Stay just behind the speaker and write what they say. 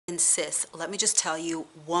sis, let me just tell you,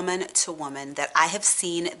 woman to woman, that I have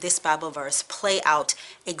seen this Bible verse play out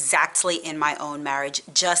exactly in my own marriage,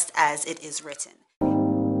 just as it is written.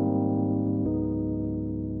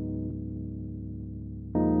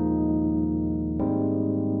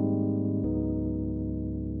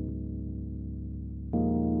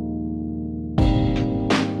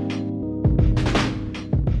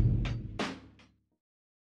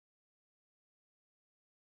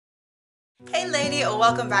 Hey lady,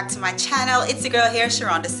 welcome back to my channel. It's your girl here,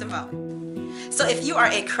 Sherunda Simone. So if you are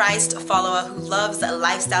a Christ follower who loves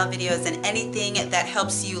lifestyle videos and anything that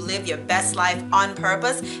helps you live your best life on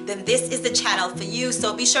purpose, then this is the channel for you.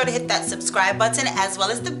 So be sure to hit that subscribe button as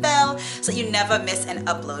well as the bell so you never miss an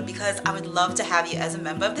upload, because I would love to have you as a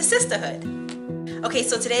member of the sisterhood. Okay,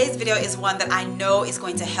 so today's video is one that I know is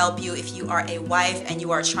going to help you if you are a wife and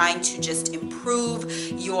you are trying to just improve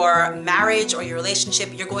your marriage or your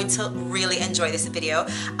relationship. You're going to really enjoy this video.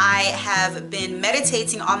 I have been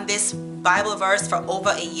meditating on this Bible verse for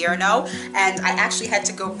over a year now, and I actually had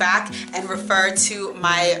to go back and refer to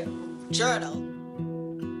my journal.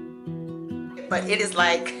 But it is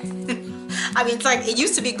like, I mean, it's like, it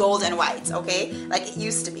used to be gold and white, okay? Like it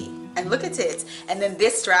used to be. And look at it. And then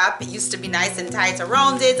this strap, it used to be nice and tight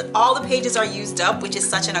around it. All the pages are used up, which is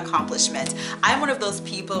such an accomplishment. I'm one of those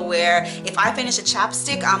people where if I finish a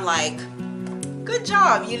chapstick, I'm like, good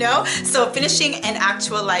job, you know? So finishing an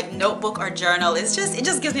actual like notebook or journal is just, it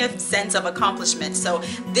just gives me a sense of accomplishment. So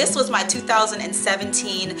this was my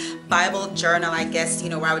 2017 Bible journal, I guess, you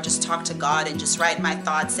know, where I would just talk to God and just write my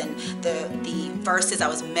thoughts and the verses I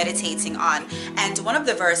was meditating on. And one of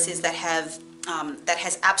the verses that has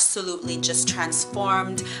absolutely just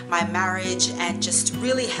transformed my marriage and just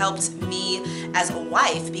really helped me as a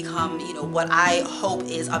wife become, you know, what I hope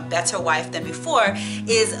is a better wife than before,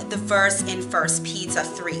 is the verse in 1 Peter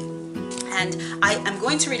 3. And I am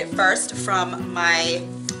going to read it first from my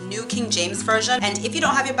New King James Version. And if you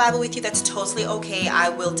don't have your Bible with you, that's totally okay. I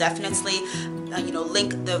will definitely, you know,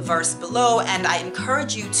 link the verse below, and I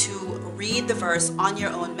encourage you to read the verse on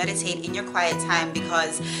your own, meditate in your quiet time,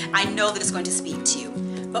 because I know that it's going to speak to you.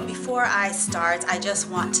 But before I start, I just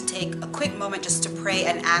want to take a quick moment just to pray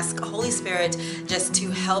and ask Holy Spirit just to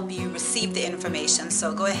help you receive the information.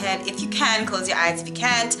 So go ahead, if you can, close your eyes. If you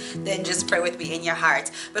can't, then just pray with me in your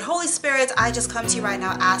heart. But Holy Spirit, I just come to you right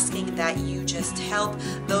now asking that you just help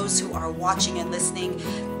those who are watching and listening,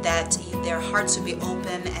 that their hearts would be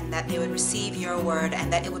open and that they would receive your word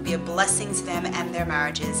and that it would be a blessing to them and their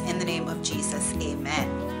marriages. In the name of Jesus, amen.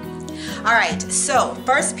 All right, so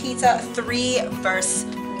 1 Peter 3 verse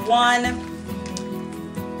 1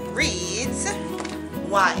 reads,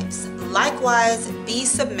 "Wives, likewise be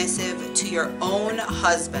submissive to your own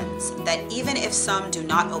husbands, that even if some do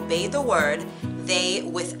not obey the word, they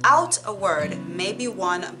without a word may be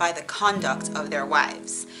won by the conduct of their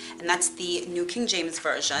wives." And that's the New King James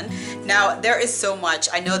Version. Now, there is so much.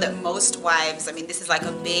 I know that most wives, I mean, this is like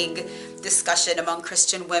a big discussion among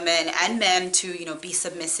Christian women and men to, you know, be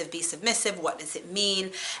submissive, be submissive. What does it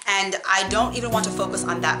mean? And I don't even want to focus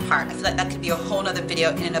on that part. I feel like that could be a whole nother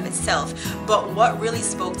video in and of itself. But what really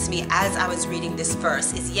spoke to me as I was reading this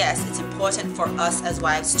verse is, yes, it's important for us as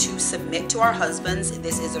wives to submit to our husbands.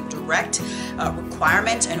 This is a direct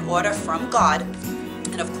requirement and order from God.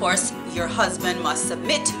 And of course, your husband must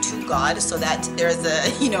submit to God so that there's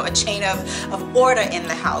a, you know, a chain of order in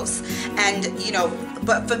the house. And, you know,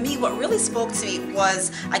 but for me, what really spoke to me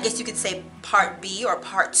was, I guess you could say, part B or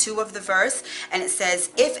part 2 of the verse. And it says,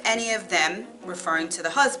 "If any of them," referring to the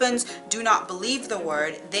husbands, "do not believe the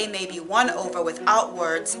word, they may be won over without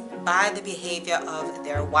words by the behavior of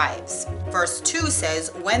their wives." Verse 2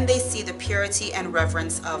 says, "When they see the purity and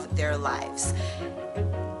reverence of their lives."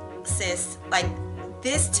 Sis, like,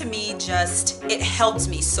 this to me just, it helped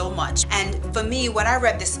me so much. And for me, when I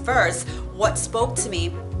read this verse, what spoke to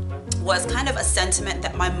me was kind of a sentiment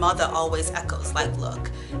that my mother always echoes. Like, look,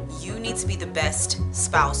 you need to be the best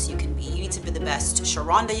spouse you can be. You need to be the best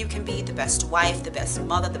Sherunda you can be, the best wife, the best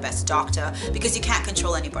mother, the best doctor, because you can't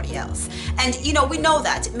control anybody else. And, you know, we know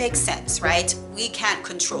that. It makes sense, right? We can't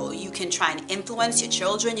control. You can try and influence your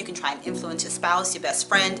children. You can try and influence your spouse, your best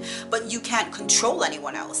friend, but you can't control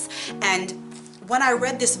anyone else. And when I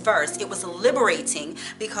read this verse, it was liberating,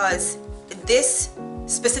 because this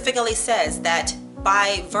specifically says that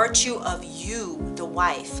by virtue of you, the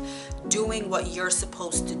wife, doing what you're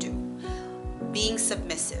supposed to do, being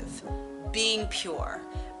submissive, being pure,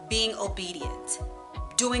 being obedient,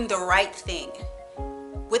 doing the right thing,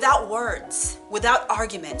 without words, without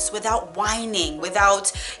arguments, without whining,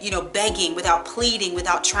 without, begging, without pleading,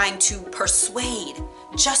 without trying to persuade.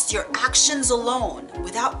 Just your actions alone,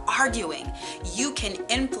 without arguing, you can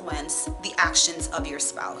influence the actions of your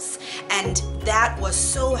spouse. And that was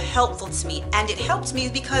so helpful to me. And it helped me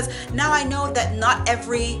because now I know that not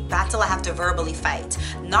every battle I have to verbally fight,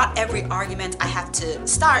 not every argument I have to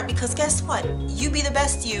start, because guess what? You be the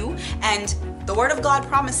best you. And the Word of God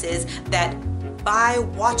promises that by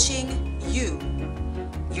watching you,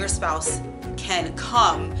 your spouse can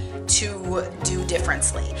come to do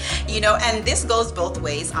differently, and this goes both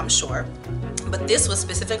ways, I'm sure, but this was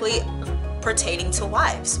specifically pertaining to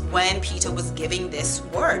wives. When Peter was giving this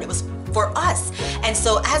word, it was for us. And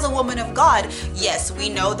so as a woman of God, yes, we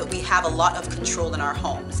know that we have a lot of control in our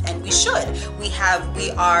homes, and we should. We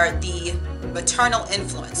are the maternal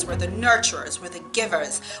influence, we're the nurturers, we're the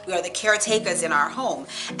givers, we are the caretakers in our home.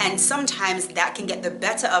 And sometimes that can get the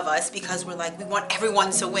better of us because we're like, we want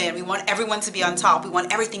everyone to win, we want everyone to be on top, we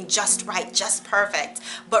want everything just right, just perfect.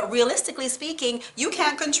 But realistically speaking, you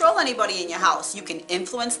can't control anybody in your house. You can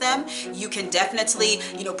influence them, you can definitely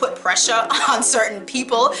put pressure on certain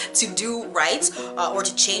people to do right or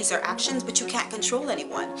to change their actions, but you can't control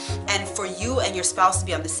anyone. And for you and your spouse to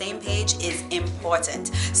be on the same page is important.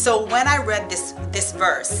 So when I read this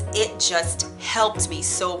verse, it just helped me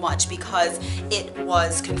so much because it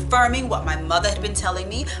was confirming what my mother had been telling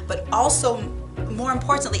me, but also more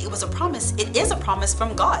importantly, it was a promise. It is a promise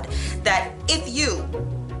from God that if you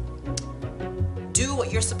do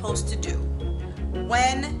what you're supposed to do,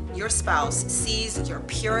 when your spouse sees your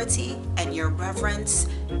purity and your reverence,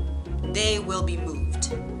 they will be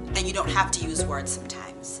moved. And you don't have to use words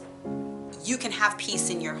sometimes. You can have peace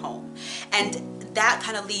in your home. And that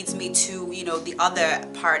kind of leads me to, the other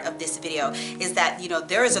part of this video is that,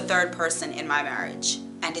 there is a third person in my marriage,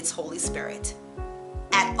 and it's Holy Spirit.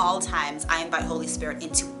 At all times, I invite Holy Spirit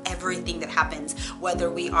into everything that happens,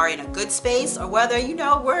 whether we are in a good space or whether,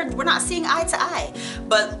 we're not seeing eye to eye.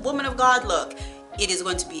 But woman of God, look, it is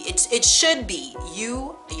going to be, it should be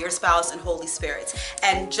you, your spouse, and Holy Spirit.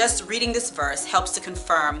 And just reading this verse helps to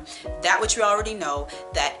confirm that which we already know,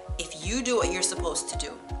 that if you do what you're supposed to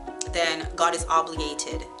do, then God is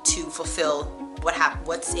obligated to fulfill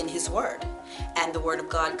what's in His Word. And the Word of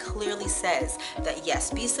God clearly says that yes,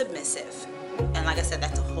 be submissive. And like I said,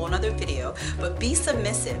 that's a whole nother video, but be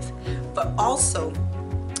submissive. But also,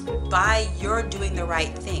 by your doing the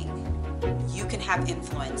right thing, you can have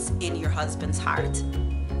influence in your husband's heart,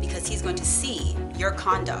 because he's going to see your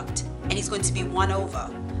conduct and he's going to be won over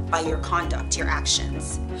by your conduct, your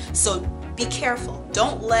actions. So be careful.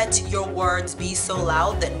 Don't let your words be so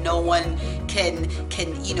loud that no one can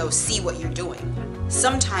see what you're doing.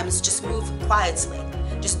 Sometimes just move quietly.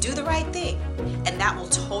 Just do the right thing, and that will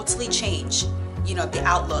totally change, the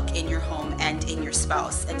outlook in your home and in your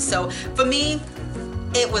spouse. And so for me,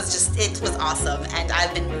 it was awesome. And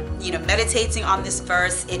I've been, meditating on this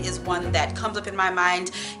verse. It is one that comes up in my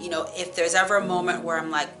mind, if there's ever a moment where I'm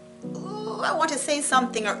like, ooh, I want to say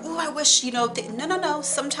something, or ooh, I wish, no.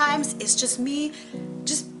 Sometimes it's just me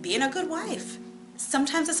just being a good wife.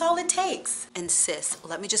 Sometimes it's all it takes. And sis,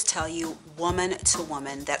 let me just tell you, woman to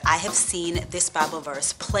woman, that I have seen this Bible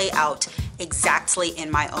verse play out exactly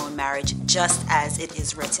in my own marriage, just as it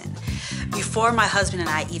is written. Before my husband and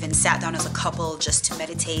I even sat down as a couple just to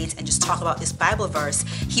meditate and just talk about this Bible verse,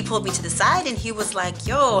 he pulled me to the side and he was like,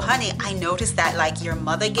 yo, honey, I noticed that like your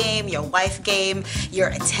mother game, your wife game, your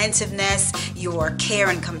attentiveness, your care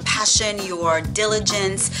and compassion, your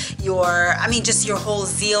diligence, just your whole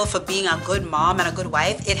zeal for being a good mom and a good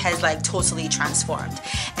wife, it has like totally transformed.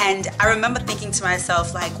 And I remember thinking to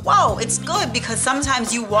myself like, wow, it's good, because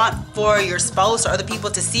sometimes you want for your spouse or other people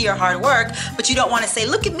to see your hard work, but you don't want to say,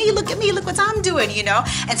 look at me, look what I'm doing,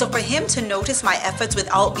 And so for him to notice my efforts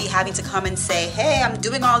without me having to come and say, hey, I'm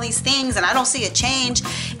doing all these things and I don't see a change,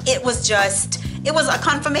 it was a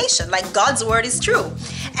confirmation, like God's word is true.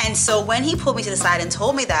 And so when he pulled me to the side and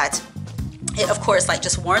told me that, it of course like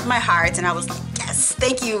just warmed my heart, and I was like, yes,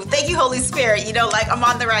 thank you Holy Spirit, like I'm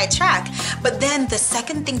on the right track. But then the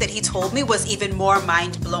second thing that he told me was even more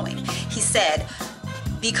mind-blowing. He said,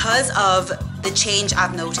 because of the change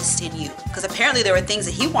I've noticed in you, because apparently there were things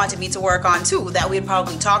that he wanted me to work on too that we had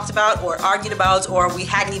probably talked about or argued about, or we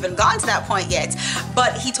hadn't even gotten to that point yet.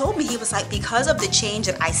 But he told me, he was like, because of the change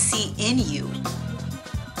that I see in you,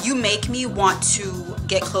 you make me want to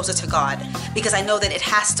get closer to God, because I know that it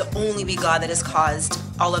has to only be God that has caused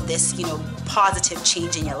all of this, positive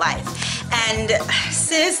change in your life. And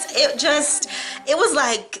sis, it was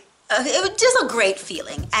just a great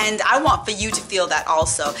feeling, and I want for you to feel that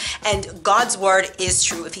also. And God's word is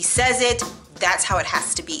true. If he says it, that's how it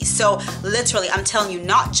has to be. So literally, I'm telling you,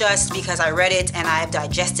 not just because I read it and I've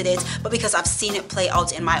digested it, but because I've seen it play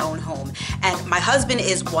out in my own home. And my husband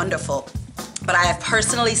is wonderful, but I have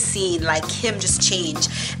personally seen like him just change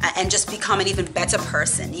and just become an even better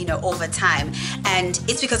person, you know, over time. And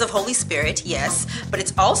it's because of Holy Spirit, yes, but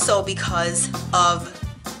it's also because of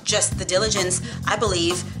just the diligence, I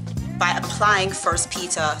believe, by applying 1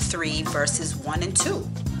 Peter 3 verses 1 and 2.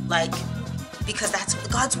 Like, because that's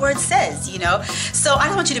what God's word says, you know. So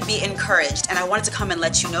I want you to be encouraged, and I wanted to come and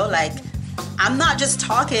let you know, like, I'm not just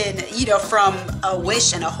talking, you know, from a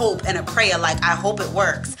wish and a hope and a prayer, like I hope it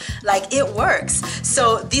works. Like, it works.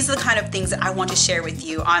 So these are the kind of things that I want to share with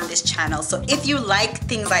you on this channel. So if you like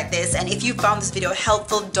things like this, and if you found this video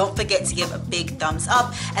helpful, don't forget to give a big thumbs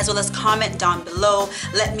up, as well as comment down below.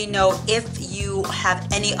 Let me know if you have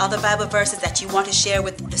any other Bible verses that you want to share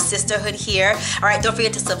with the sisterhood here. All right, don't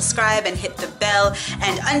forget to subscribe and hit the bell.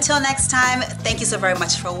 And until next time, thank you so very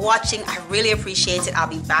much for watching. I really appreciate it. I'll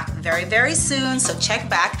be back very, very soon, so check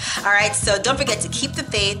back. All right, so don't forget to keep the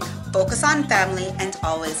faith, focus on family, and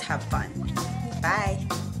always have fun.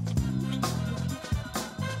 Bye.